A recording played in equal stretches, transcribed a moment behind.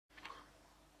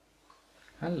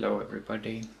Hello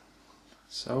everybody.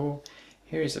 So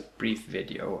here is a brief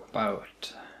video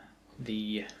about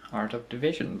the art of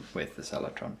division with the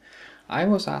Cellatron. I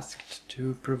was asked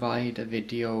to provide a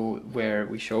video where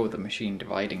we show the machine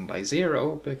dividing by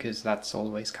 0 because that's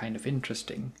always kind of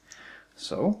interesting.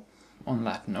 So on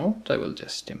that note I will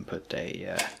just input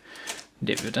a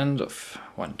dividend of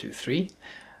 1, 2, 3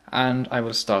 and I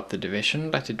will start the division,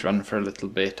 let it run for a little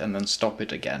bit and then stop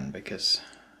it again because,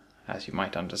 as you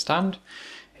might understand,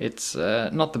 it's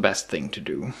not the best thing to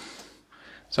do.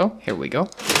 So here we go. And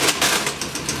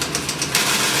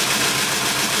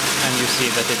you see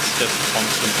that it's just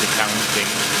constantly counting.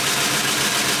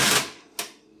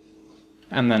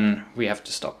 And then we have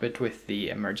to stop it with the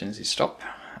emergency stop.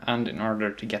 And in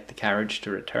order to get the carriage to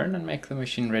return and make the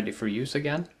machine ready for use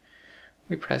again,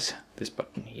 we press this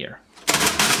button here.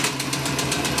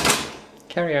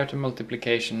 Carry out a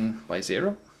multiplication by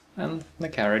 0 and the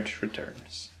carriage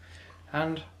returns.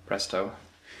 And presto,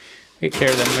 we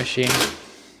clear the machine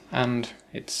and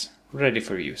it's ready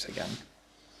for use again.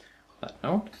 On that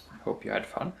note, I hope you had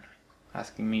fun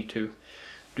asking me to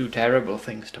do terrible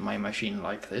things to my machine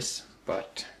like this,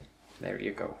 but there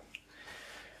you go.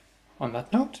 On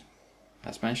that note,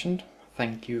 as mentioned,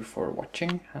 thank you for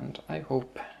watching and I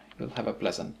hope you'll have a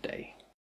pleasant day.